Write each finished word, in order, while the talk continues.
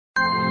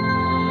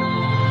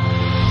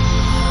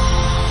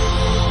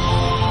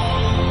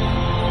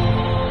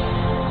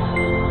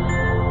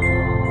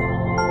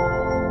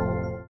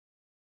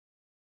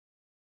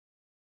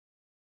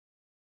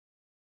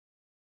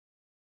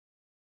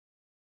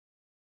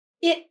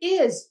It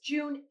is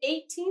June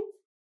 18th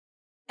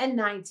and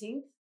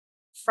 19th,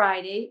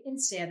 Friday and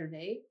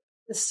Saturday.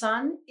 The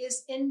sun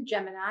is in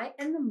Gemini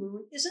and the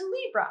moon is in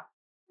Libra.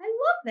 I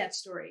love that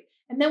story.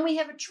 And then we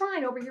have a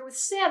trine over here with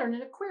Saturn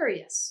in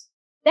Aquarius.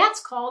 That's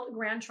called a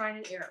grand trine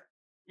in air.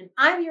 And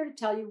I'm here to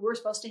tell you we're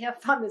supposed to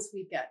have fun this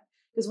weekend.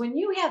 Because when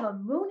you have a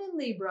moon in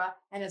Libra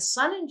and a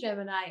sun in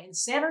Gemini and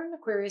Saturn in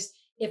Aquarius,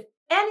 if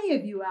any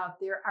of you out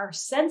there are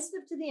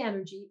sensitive to the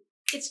energy,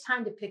 it's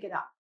time to pick it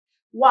up.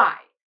 Why?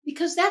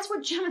 Because that's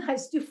what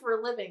Geminis do for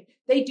a living.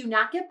 They do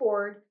not get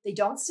bored. They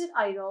don't sit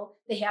idle.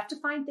 They have to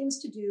find things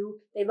to do.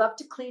 They love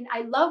to clean.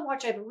 I love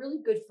watching. I have a really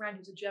good friend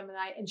who's a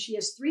Gemini, and she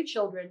has 3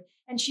 children,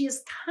 and she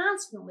is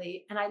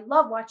constantly, and I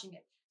love watching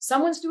it.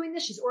 Someone's doing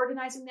this. She's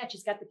organizing that.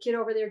 She's got the kid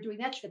over there doing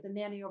that. She's got the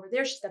nanny over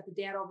there. She's got the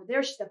dad over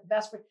there. She's got the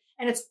best friend.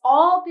 And it's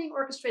all being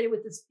orchestrated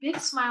with this big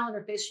smile on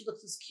her face. She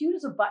looks as cute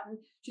as a button.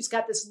 She's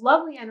got this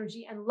lovely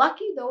energy, and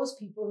lucky those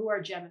people who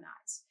are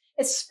Geminis,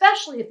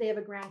 especially if they have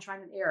a grand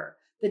trine in air.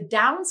 The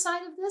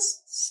downside of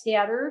this,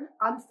 scattered,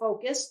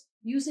 unfocused,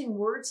 using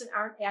words that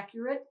aren't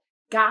accurate,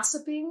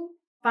 gossiping,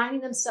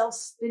 finding themselves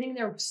spinning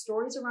their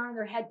stories around in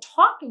their head,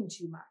 talking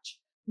too much.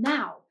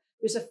 Now,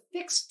 there's a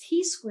fixed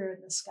T-square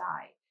in the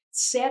sky.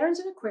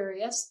 Saturn's in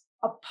Aquarius,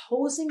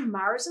 opposing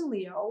Mars and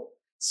Leo,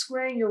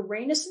 squaring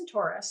Uranus and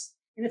Taurus,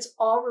 and it's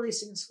all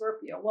releasing in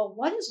Scorpio. Well,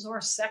 what is more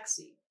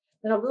sexy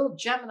than a little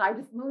Gemini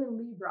with moon in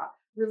Libra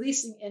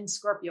releasing in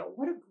Scorpio?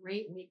 What a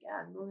great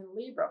weekend, moon in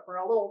Libra, for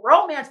a little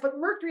romance, but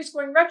Mercury's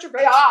going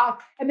retrograde.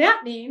 And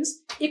that means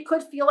it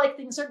could feel like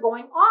things are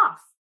going off.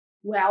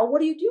 Well,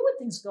 what do you do when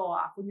things go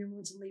off when your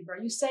moon's in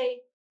Libra? You say,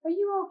 are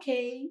you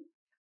okay?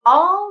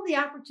 All the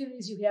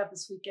opportunities you have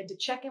this weekend to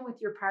check in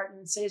with your partner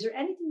and say, is there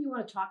anything you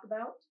want to talk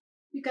about?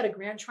 We've got a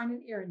grand trine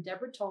in air, and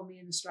Debra told me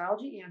in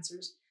Astrology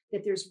Answers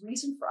that there's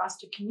reason for us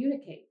to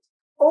communicate,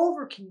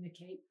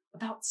 over-communicate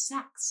about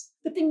sex,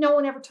 the thing no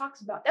one ever talks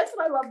about. That's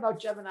what I love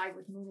about Gemini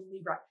with moon in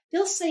Libra.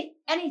 They'll say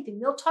anything.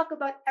 They'll talk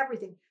about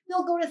everything.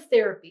 They'll go to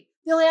therapy.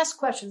 They'll ask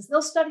questions.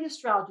 They'll study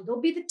astrology. They'll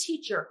be the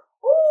teacher.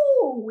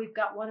 Oh, we've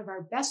got one of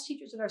our best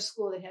teachers in our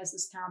school that has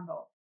this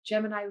combo,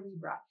 Gemini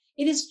Libra.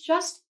 It is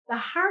just the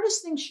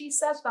hardest thing she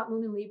says about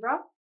moon in Libra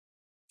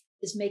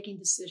is making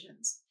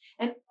decisions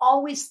and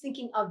always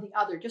thinking of the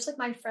other. Just like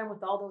my friend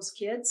with all those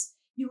kids,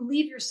 you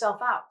leave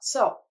yourself out.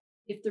 So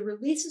if the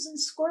release is in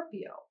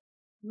Scorpio,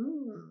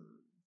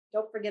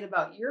 don't forget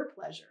about your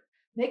pleasure.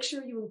 Make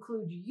sure you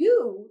include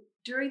you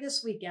during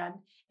this weekend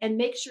and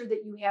make sure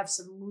that you have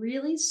some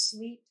really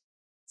sweet,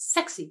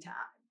 sexy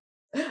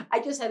time. I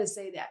just had to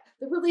say that.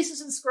 The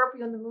releases in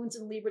Scorpio and the moon's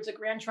in Libra, it's a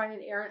grand trine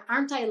in air.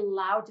 Aren't I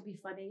allowed to be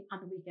funny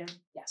on the weekend?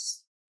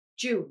 Yes.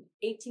 June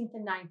 18th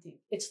and 19th.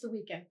 It's the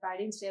weekend,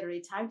 Friday and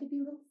Saturday. Time to be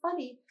a little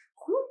funny.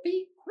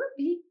 Quirky,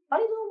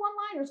 funny little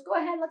one-liners. Go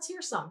ahead, let's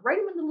hear some. Write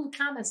them in the little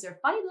comments there.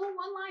 Funny little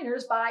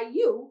one-liners by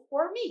you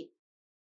or me.